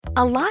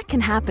A lot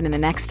can happen in the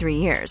next 3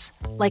 years.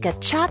 Like a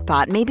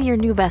chatbot may be your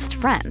new best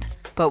friend.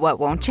 But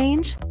what won't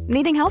change?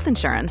 Needing health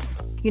insurance.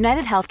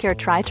 United Healthcare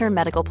Tri-Term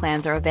Medical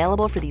Plans are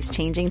available for these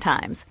changing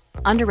times.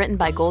 Underwritten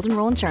by Golden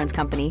Rule Insurance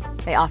Company,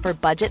 they offer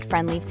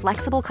budget-friendly,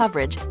 flexible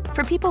coverage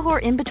for people who are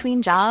in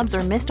between jobs or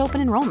missed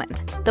open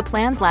enrollment. The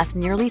plans last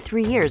nearly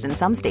 3 years in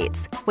some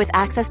states, with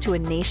access to a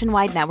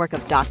nationwide network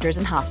of doctors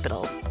and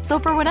hospitals. So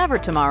for whatever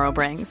tomorrow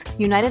brings,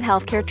 United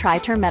Healthcare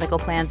Tri-Term Medical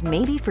Plans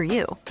may be for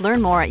you.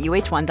 Learn more at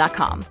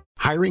uh1.com.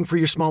 Hiring for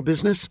your small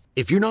business?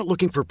 If you're not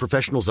looking for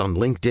professionals on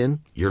LinkedIn,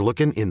 you're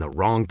looking in the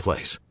wrong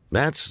place.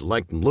 That's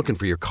like looking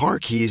for your car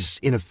keys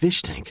in a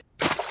fish tank.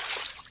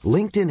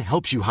 LinkedIn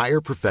helps you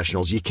hire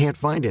professionals you can't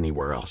find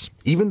anywhere else,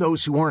 even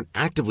those who aren't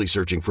actively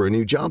searching for a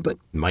new job but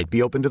might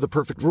be open to the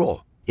perfect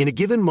role. In a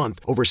given month,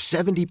 over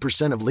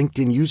 70% of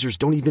LinkedIn users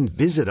don't even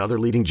visit other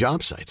leading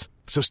job sites.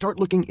 So start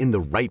looking in the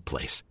right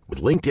place.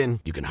 With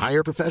LinkedIn, you can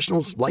hire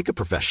professionals like a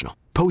professional.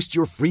 Post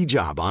your free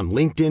job on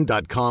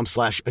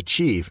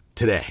linkedin.com/achieve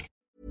today.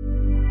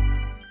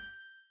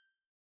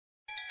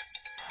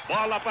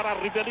 Bola para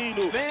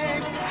Rivellino.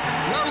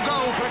 No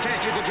goal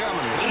protected the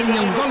Germans. Segna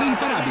un gol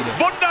imparabile.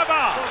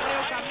 Wunderbar!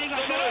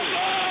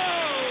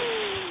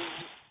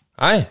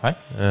 Hei,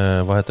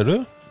 hva heter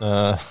du?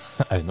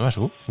 Aune, vær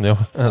så god. Jo,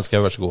 skal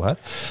jeg være så god her.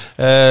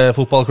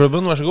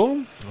 Fotballklubben, vær så god.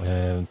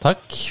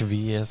 Takk,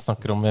 vi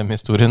snakker om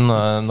VM-historien,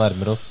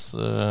 nærmer oss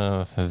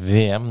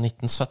VM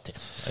 1970.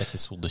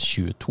 Episode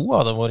 22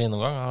 av det vår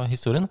gjennomgang av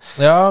historien.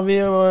 Ja, vi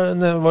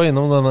var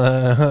innom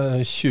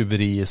denne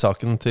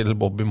tjuverisaken til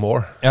Bobby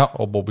Moore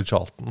og Bobby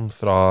Charlton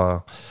fra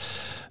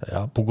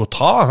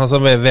Bogotá.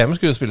 Altså, VM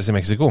skulle spilles i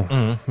Mexico,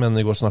 men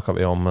i går snakket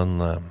vi om en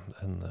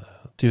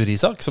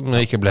tyverisak som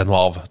ikke ble noe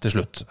av til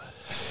slutt.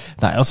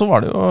 Nei, og så var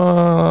det jo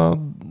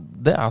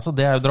det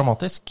er jo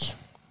dramatisk.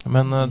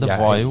 Men det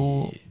var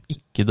jo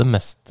ikke det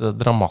mest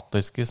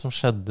dramatiske som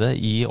skjedde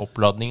i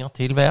oppladningen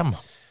til VM.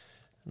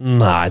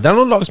 Nei, det er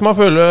noen lag som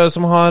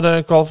har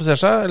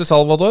kvalifisert seg. El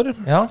Salvador.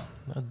 Ja,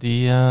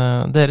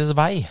 deres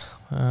vei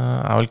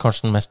er vel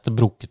kanskje den mest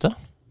brokete.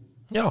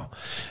 Ja,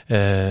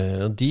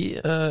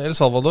 El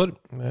Salvador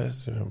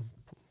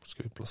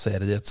skal vi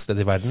plassere det et sted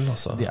i verden,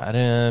 altså. De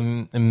er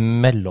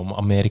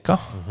Mellom-Amerika.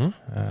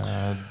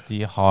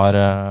 De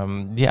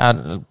er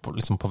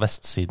liksom på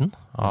vestsiden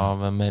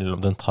av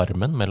den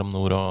tarmen mellom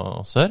nord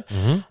og sør.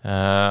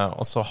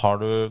 Og så har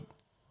du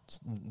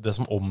det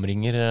som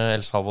omringer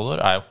El Salvador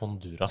er jo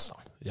Honduras da.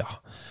 Ja.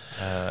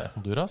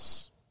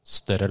 Honduras,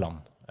 større land.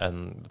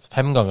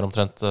 5 ganger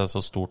omtrent så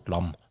stort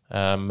land.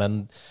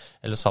 Men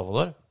El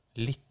Salvador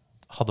hadde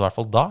i hvert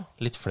fall da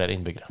litt flere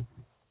innbyggere.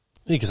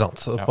 Ikke sant,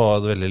 på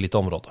et veldig lite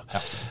område.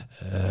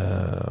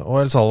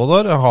 Og El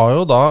Salvador har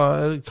jo da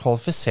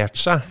kvalifisert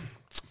seg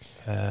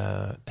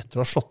etter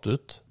å ha slått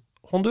ut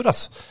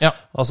Honduras.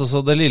 Altså,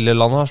 så det lille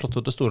landet har slått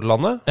ut det store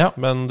landet,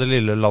 men det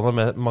lille landet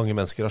med mange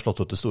mennesker har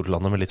slått ut det store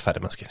landet med litt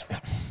færre mennesker.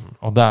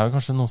 Og det er jo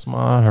kanskje noen som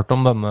har hørt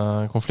om denne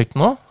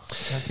konflikten nå,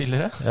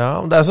 tidligere?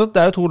 Ja, det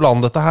er jo 2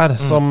 land dette her,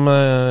 som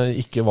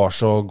ikke var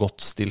så godt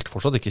stilt,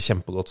 fortsatt ikke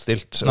kjempegodt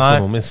stilt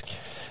økonomisk.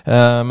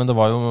 Men det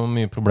var jo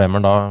mye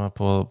problemer da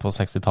på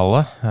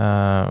 60-tallet.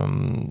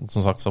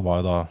 Som sagt så var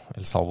jo da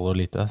El Salvador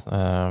lite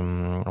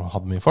og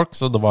hadde mye folk,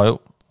 så det var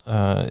jo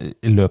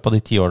i løpet av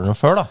de 10 årene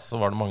før da, så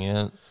var det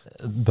mange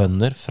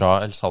bønder fra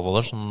El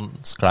Salvador som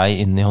sklei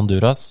inn i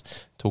Honduras,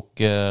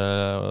 tok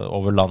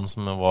over land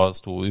som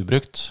stod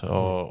ubrukt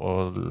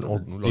og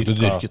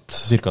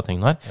dyrka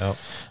ting der.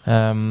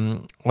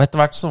 Og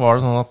etter hvert så var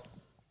det sånn at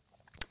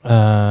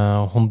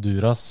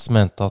Honduras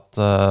mente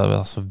at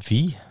altså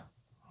vi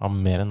har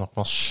mer enn nok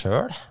med oss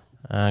selv.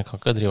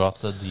 Kan ikke drive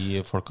at de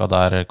folka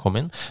der kom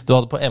inn. Du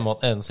hadde på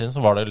en siden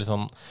så var det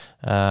liksom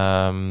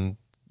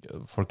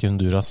folk i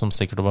Honduras som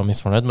sikkert var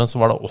misfornøyd, men så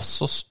var det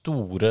også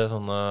store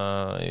sånne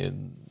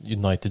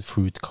United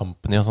Fruit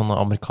Company og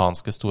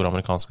sånne store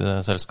amerikanske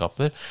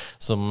selskaper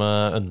som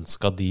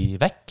ønsket de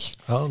vekk.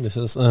 Ja,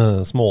 disse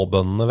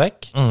småbøndene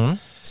vekk.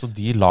 Så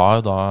de la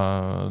jo da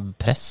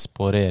press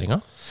på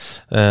regjeringen.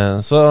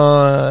 Så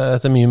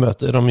etter mye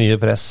møter og mye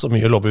press og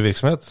mye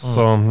lobbyvirksomhet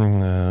så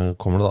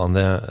kommer det da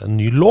en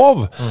ny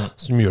lov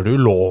som gjør det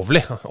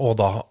ulovlig å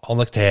da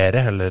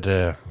annektere, eller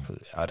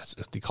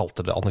de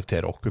kalte det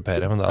annektere og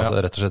okkupere, men det er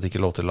altså rett og slett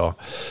ikke lov til å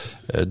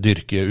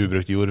dyrke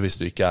ubrukt jord hvis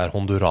du ikke er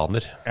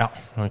honduraner. Ja,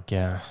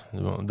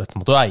 dette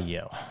må du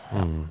eie.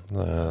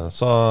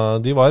 Så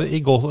de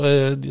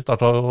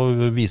startet å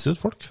vise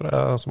ut folk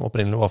som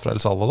opprinnelig var fra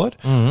El Salvador,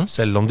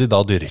 selv om de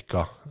da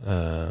dyrka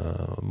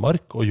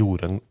mark og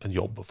gjorde en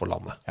jobb for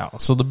landet. Ja,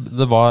 så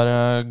det var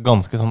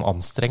ganske sånn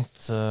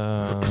anstrengt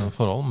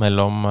forhold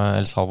mellom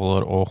El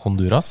Salvador og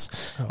Honduras,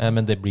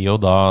 men det blir jo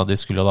da, de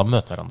skulle jo da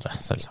møte hverandre,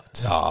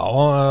 selvsagt. Ja,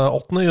 og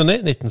 8. juni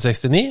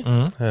 1969,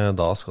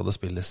 da skal det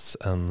spilles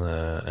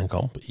en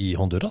kamp i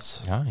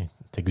Honduras. Ja, i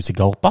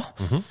Tegucigalpa.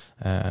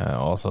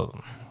 Og så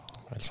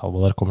El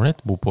Salvador kommer dit,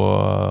 bor på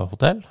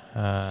hotell.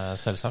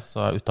 Selvsagt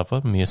så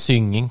utenfor mye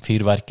synging,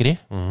 fyrverkeri,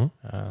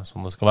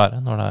 som det skal være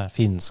når det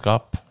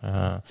fiendskap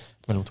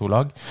mellom 2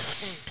 lag.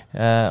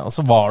 Og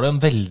så var det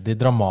en veldig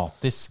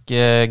dramatisk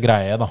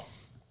greie da,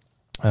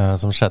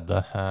 som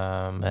skjedde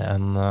med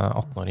en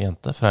 18-årig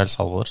jente fra El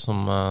Salvador som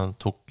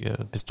tok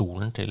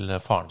pistolen til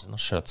faren sin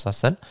og skjøt seg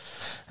selv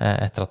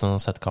etter at hun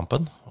hadde sett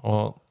kampen.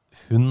 Og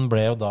hun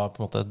ble jo da på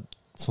en måte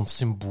sånn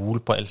symbol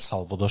på El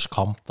Salvadors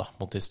kamp da,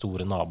 mot de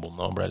store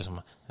naboene, og ble liksom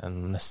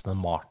nesten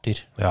en martyr.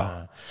 Ja.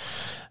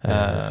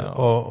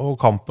 Og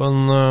kampen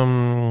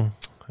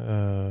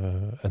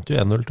endte jo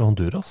 1-0 til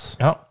Honduras.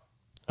 Ja.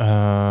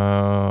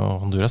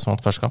 Honduras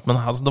vant første kamp, men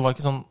altså, det var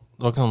ikke sånn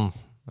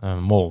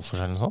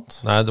målforskjell eller sånt.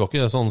 Nei, det var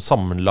ikke sånn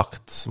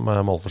sammenlagt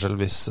med målforskjell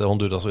hvis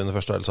Honduras vinner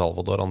første og El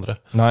Salvador andre.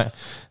 Nei,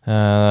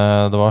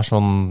 det var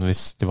sånn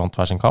hvis de vant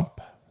hver sin kamp,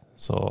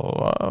 så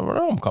var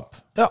det omkamp.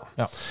 Ja.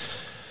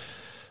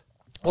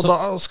 Og da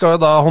skal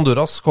jo da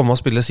Honduras komme og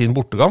spille sin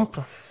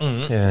bortekamp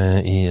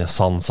i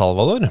San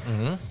Salvador.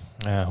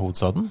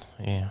 Hovedstaden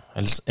i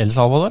El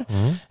Salvador.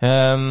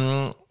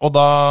 Og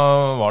da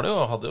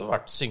hadde det jo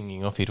vært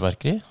synging og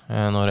fyrverkeri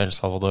når El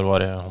Salvador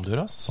var i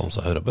Honduras. Som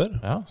seg hører bør.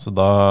 Ja, så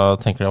da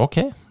tenker jeg, ok,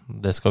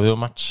 det skal vi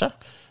jo matche.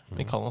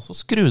 Vi kan også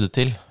skru det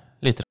til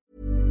litt.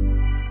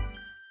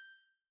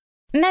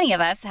 Many of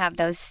us have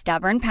those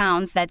stubborn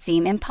pounds that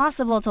seem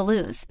impossible to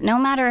lose, no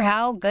matter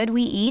how good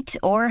we eat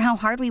or how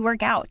hard we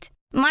work out.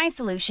 My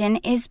solution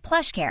is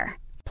PlushCare.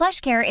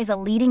 PlushCare is a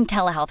leading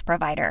telehealth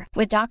provider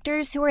with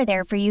doctors who are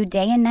there for you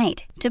day and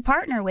night to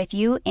partner with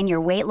you in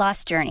your weight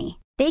loss journey.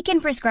 They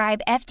can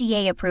prescribe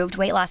FDA-approved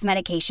weight loss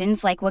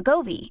medications like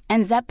Wegovy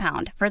and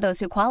Zepbound for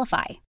those who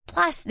qualify.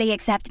 Plus, they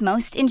accept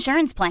most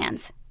insurance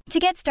plans. To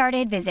get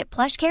started, visit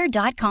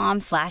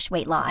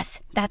plushcare.com/weightloss.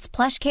 That's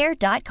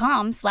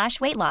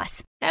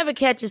plushcare.com/weightloss. Ever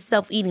catch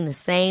yourself eating the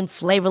same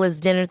flavorless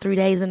dinner 3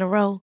 days in a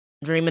row?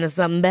 Dreaming of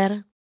something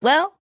better?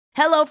 Well,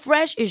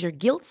 HelloFresh is your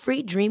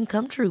guilt-free dream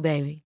come true,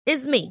 baby.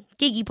 It's me,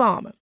 Keke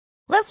Palmer.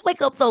 Let's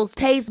wake up those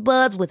taste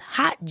buds with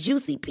hot,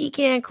 juicy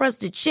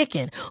pecan-crusted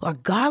chicken or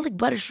garlic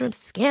butter shrimp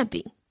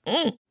scampi.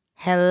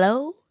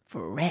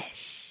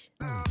 HelloFresh.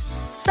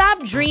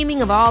 Stop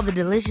dreaming of all the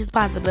delicious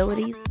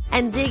possibilities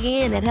and dig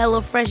in at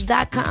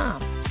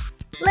HelloFresh.com.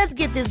 Let's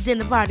get this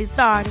dinner party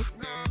started.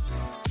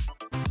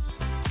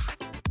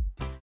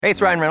 Hey,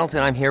 it's Ryan Reynolds,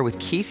 and I'm here with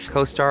Keith,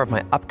 co-star of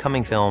my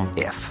upcoming film,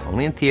 If,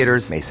 only in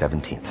theaters May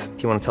 17th.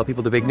 Do you want to tell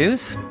people the big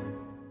news?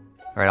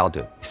 All right, I'll do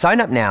it. Sign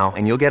up now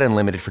and you'll get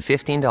unlimited for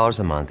 $15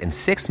 a month and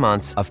 6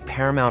 months of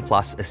Paramount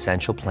Plus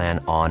Essential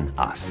Plan on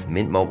us.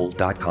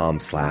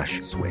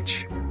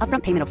 MintMobile.com/switch.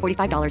 Upfront payment of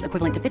 $45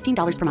 equivalent to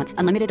 $15 per month.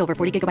 Unlimited over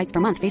 40 gigabytes per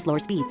month. Face lower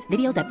speeds.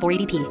 Videos at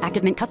 480p.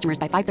 Active Mint customers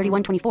by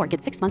 531.24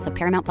 get 6 months of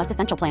Paramount Plus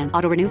Essential Plan.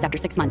 Auto renews after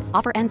 6 months.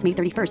 Offer ends May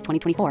 31st,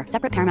 2024.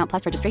 Separate Paramount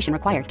Plus registration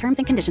required. Terms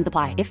and conditions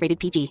apply if rated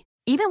PG.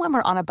 Even when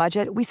we're on a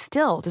budget, we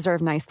still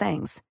deserve nice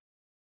things.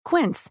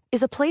 Quince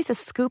is a place to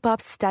scoop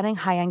up stunning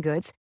high-end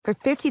goods for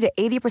 50 to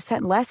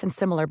 80% less than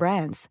similar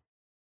brands.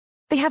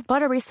 They have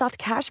buttery soft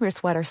cashmere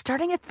sweaters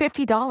starting at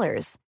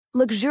 $50,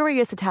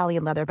 luxurious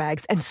Italian leather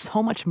bags, and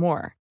so much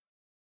more.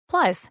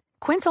 Plus,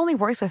 Quince only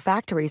works with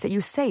factories that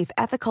use safe,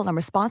 ethical, and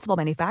responsible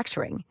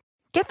manufacturing.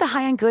 Get the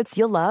high-end goods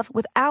you'll love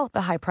without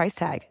the high price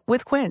tag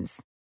with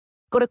Quince.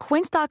 Go to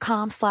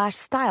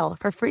quince.com/style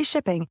for free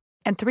shipping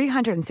and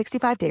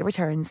 365-day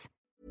returns.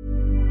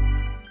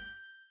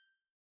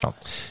 Ja,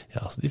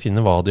 så de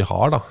finner hva de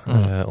har da,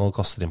 og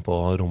kaster inn på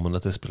rommene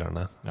til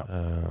spillerne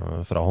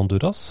fra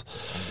Honduras.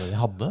 Det de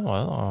hadde var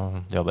jo da,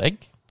 de hadde egg.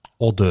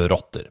 Og døde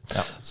rotter.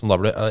 Ja. Som da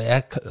ble,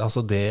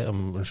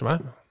 unnskyld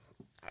meg,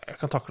 jeg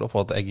kan takle å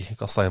få et egg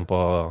kastet inn på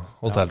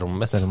hotellrommet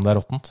mitt. Selv om det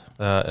råttent.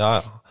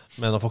 Ja.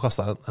 Men å få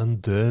kastet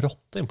en død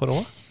rotte inn på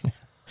rommet?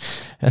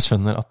 Jeg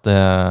skjønner at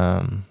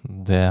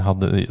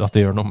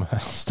det gjør noe med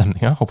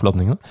stemningen,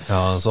 oppladningen.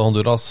 Ja, så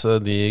Honduras,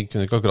 de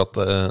kunne ikke akkurat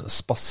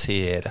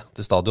spasere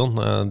til stadion.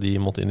 De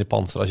måtte inn i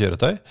pansret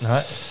kjøretøy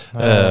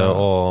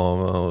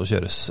og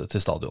kjøres til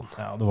stadion.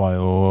 Ja, det var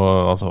jo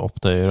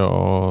opptøyer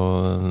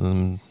og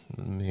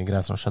mye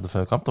greier som skjedde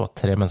før kamp. Det var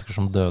 3 mennesker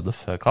som døde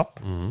før kamp.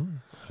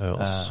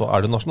 Og så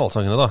det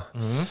nasjonalsangene da.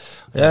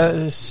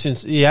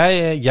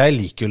 Jeg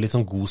liker jo litt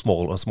sånn god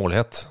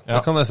smålighet. Det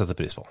kan jeg sette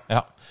pris på.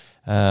 Ja.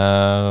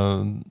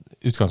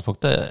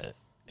 Utgangspunktet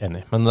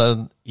enig, men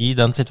i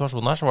den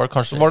situasjonen her så var det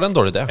kanskje... Var det en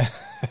dårlig idé?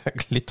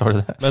 Litt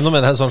dårlig idé. Men nå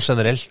mener jeg sånn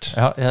generelt.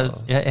 Ja,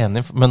 jeg er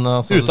enig, men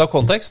Ut av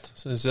kontekst,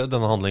 synes jeg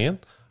denne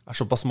handlingen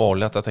såpass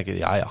smålig at jeg tenker,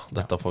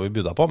 dette får vi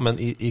bjuda på, men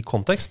i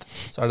kontekst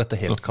så dette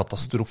helt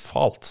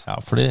katastrofalt.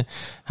 Ja, for de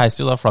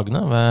heiste jo da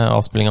flaggene ved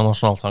avspilling av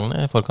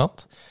nasjonalsangene i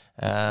forkant,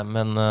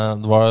 men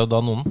det var jo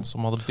da noen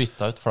som hadde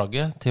byttet ut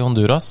flagget til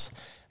Honduras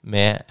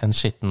med en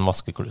skitten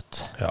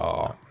vaskeklut.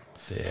 Ja,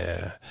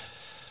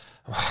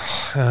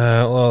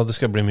 og det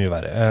skal bli mye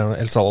verre.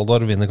 El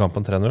Salvador vinner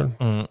kampen 3-0.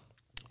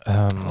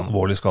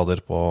 Alvorlige skader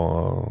på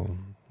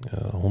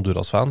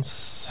Honduras-fans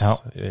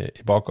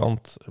i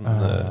bakkant.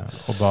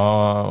 Og da,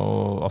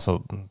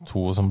 altså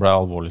 2 som ble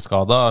alvorlig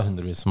skadet,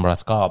 hundrevis som ble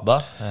skadet.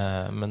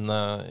 Men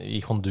i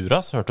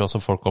Honduras hørte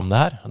også folk om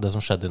det her, det som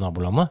skjedde i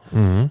nabolandet.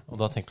 Og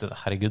da tenkte jeg,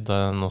 herregud,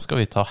 nå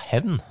skal vi ta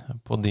hevn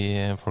på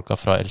de folka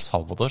fra El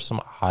Salvador som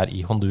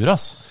i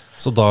Honduras.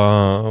 Så da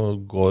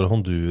går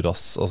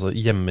Honduras, altså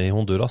hjemme i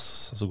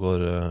Honduras, så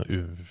går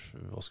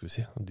hva skal vi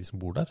si, de som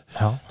bor der,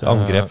 til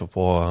angrep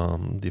på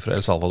de fra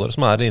El Salvador,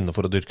 som inne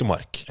for å dyrke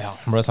mark. Ja,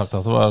 det ble sagt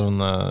at det var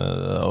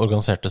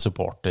organiserte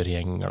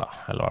supportergjenger da,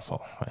 eller i hvert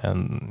fall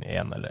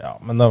en eller ja.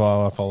 Men det var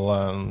i hvert fall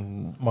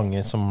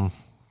mange som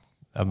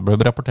det ble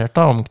rapportert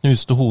da, om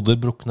knuste hoder,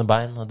 brukne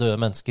bein og døde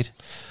mennesker.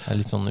 Det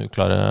litt sånn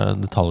uklare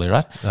detaljer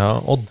der. Ja,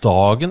 og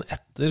dagen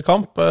etter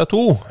kamp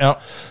 2,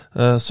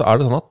 så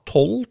det sånn at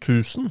 12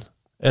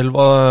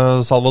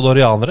 000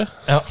 salvadorianere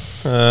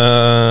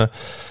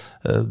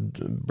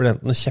ble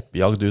enten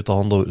kjeppjagd ut av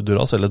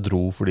Honduras, eller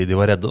dro fordi de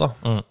var redde da.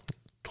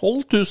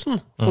 12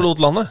 000 forlot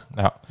landet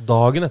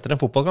dagen etter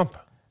en fotballkamp.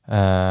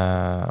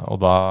 Og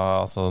da,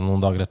 altså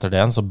noen dager etter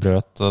det så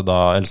brøt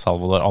da El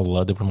Salvador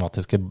alle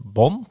diplomatiske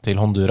bånd til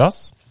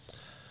Honduras.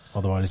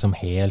 Og det var liksom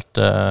helt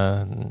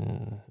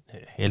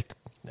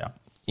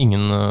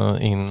ingen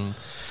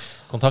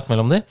kontakt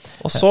mellom de.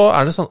 Og så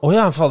det sånn,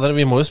 fader,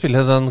 vi må jo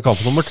spille den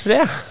kampen nummer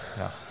 3.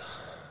 Ja.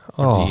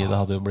 Fordi det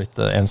hadde jo blitt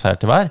en seier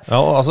til hver. Ja,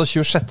 og altså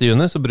 26.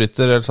 juni så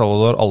bryter El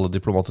Salvador alle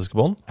diplomatiske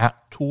bånd.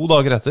 2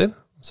 dager etter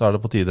så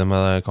det på tide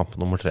med kamp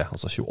nummer 3,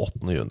 altså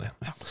 28. juni.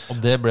 Ja. Og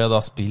det ble da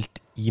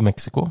spilt i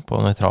Mexico på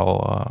nøytral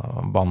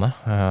bane.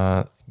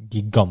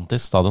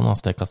 Gigantisk stadion,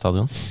 Azteca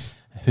stadion.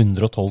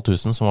 112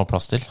 000 som var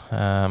plass til,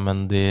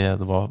 men det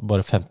var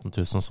bare 15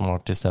 000 som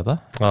var til stede.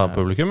 Ja,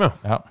 publikum,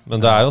 ja.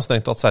 Men det jo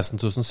strengt tatt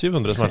 16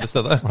 700 som til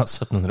stede. Det var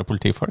 1700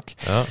 politifolk.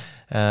 Ja.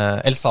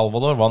 El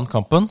Salvador vant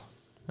kampen,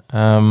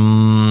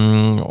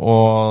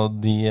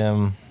 og de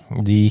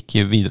gikk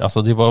videre.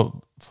 Altså, de var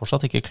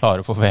fortsatt ikke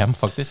klare for VM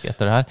faktisk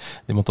etter det her.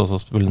 De måtte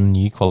også spille en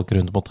ny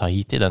kvalikrunde mot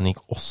Haiti. Den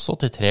gikk også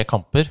til 3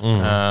 kamper.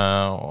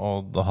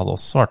 Og det hadde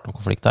også vært en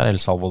konflikt der.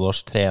 El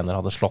Salvadors trener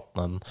hadde slått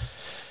ned den,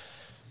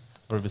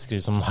 for det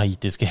beskrives som den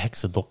haitiske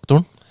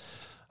heksedoktoren.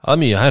 Ja,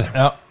 det mye her.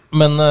 Ja,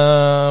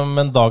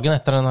 men dagen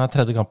etter denne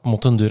tredje kampen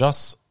mot Honduras,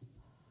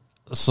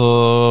 så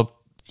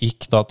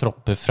gikk da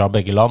tropper fra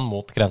begge land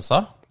mot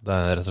grensa. Det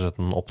rett og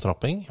slett en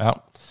opptrapping. Ja.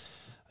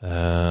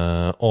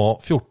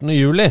 Og 14.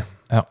 juli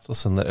så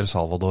sender El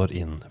Salvador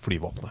inn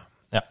flyvåpenet.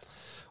 Ja.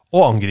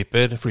 Og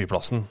angriper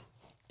flyplassen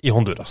i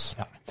Honduras.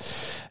 Ja.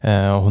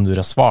 Og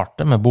Honduras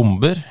svarte med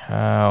bomber,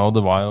 og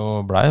det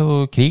ble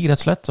jo krig rett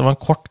og slett. Det var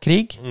en kort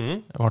krig.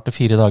 Det var til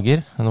 4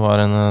 dager. Det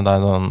var en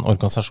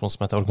organisasjon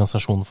som heter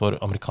Organisasjonen for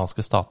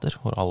amerikanske stater,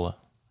 hvor alle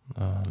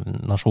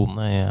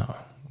nasjonene i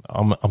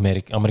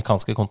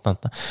amerikanske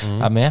kontinentet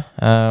med.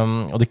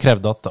 Og de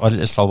krevde at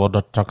El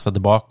Salvador trakk seg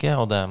tilbake,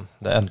 og det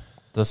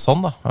endte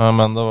sånn da.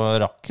 Men det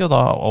rakk jo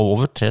da,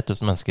 over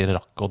 3000 mennesker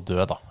rakk å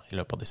dø da, i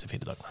løpet av disse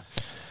 4 dagene.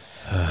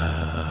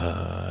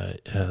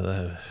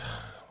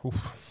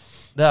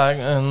 Det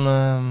en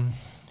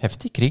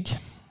heftig krig,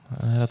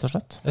 rett og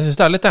slett. Jeg synes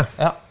det litt,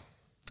 ja.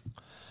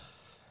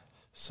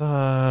 Så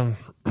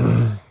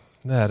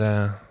det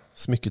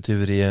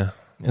smykketyveriet.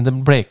 Det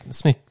ble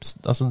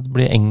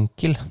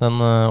enkel, den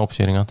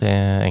oppkjøringen til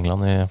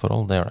England i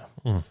forhold, det gjør det.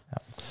 Ja.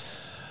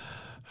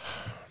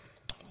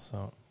 Så,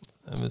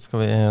 skal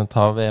vi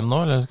ta VM nå,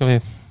 eller skal vi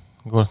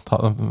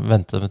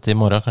vente til i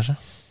morgen, kanskje?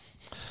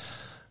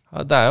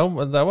 Ja, det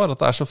bare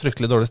at det så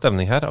fryktelig dårlig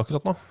stemning her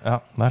akkurat nå. Ja,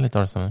 det litt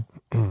dårlig stemning.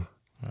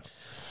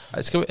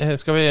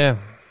 Skal vi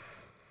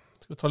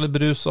ta litt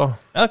brus ja,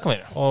 det kan vi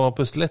gjøre. Og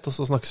puste litt, og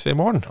så snakkes vi i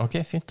morgen? Ok,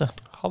 fint det.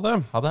 Ha det.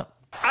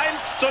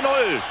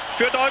 1-0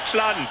 für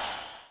Deutschland.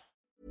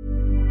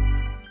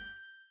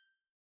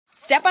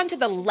 Step onto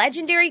the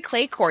legendary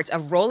clay courts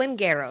of Roland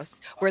Garros,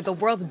 where the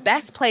world's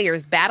best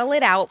players battle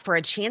it out for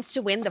a chance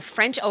to win the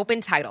French Open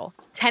title.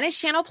 Tennis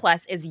Channel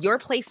Plus is your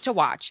place to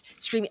watch.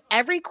 Stream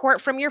every court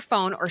from your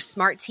phone or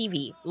smart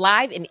TV,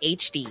 live in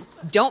HD.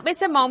 Don't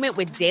miss a moment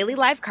with daily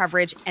live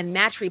coverage and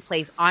match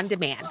replays on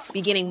demand,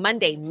 beginning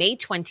Monday, May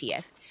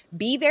 20th.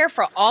 Be there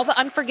for all the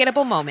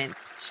unforgettable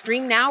moments.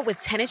 Stream now with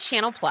Tennis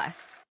Channel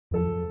Plus.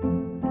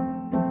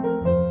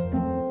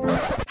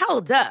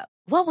 Hold up.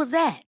 What was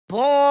that?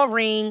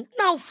 Boring.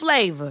 No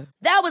flavor.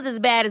 That was as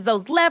bad as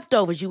those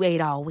leftovers you ate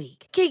all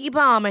week. Keke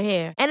Palmer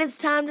here, and it's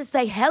time to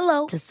say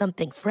hello to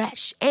something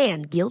fresh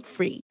and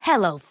guilt-free.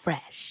 Hello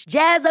Fresh.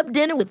 Jazz up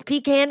dinner with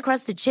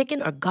pecan-crusted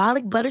chicken or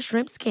garlic butter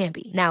shrimp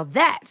scampi. Now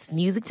that's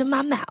music to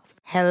my mouth.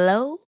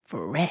 Hello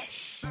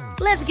Fresh.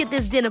 Let's get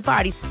this dinner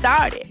party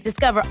started.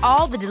 Discover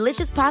all the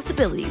delicious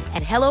possibilities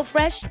at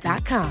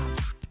HelloFresh.com.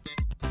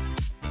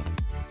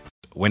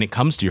 When it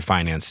comes to your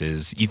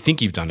finances, you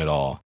think you've done it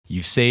all.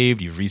 You've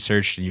saved, you've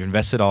researched, and you've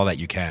invested all that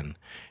you can.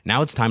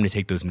 Now it's time to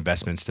take those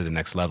investments to the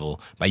next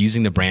level by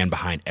using the brand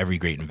behind every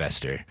great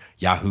investor,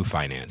 Yahoo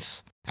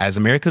Finance. As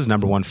America's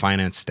 #1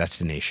 finance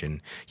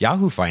destination,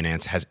 Yahoo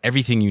Finance has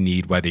everything you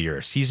need, whether you're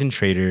a seasoned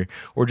trader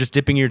or just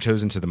dipping your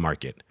toes into the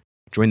market.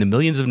 Join the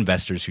millions of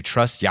investors who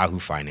trust Yahoo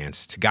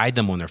Finance to guide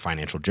them on their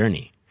financial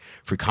journey.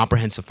 For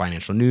comprehensive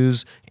financial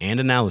news and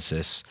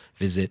analysis,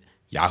 visit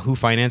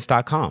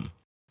yahoofinance.com,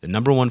 the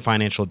 #1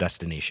 financial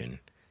destination,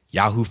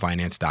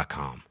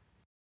 yahoofinance.com.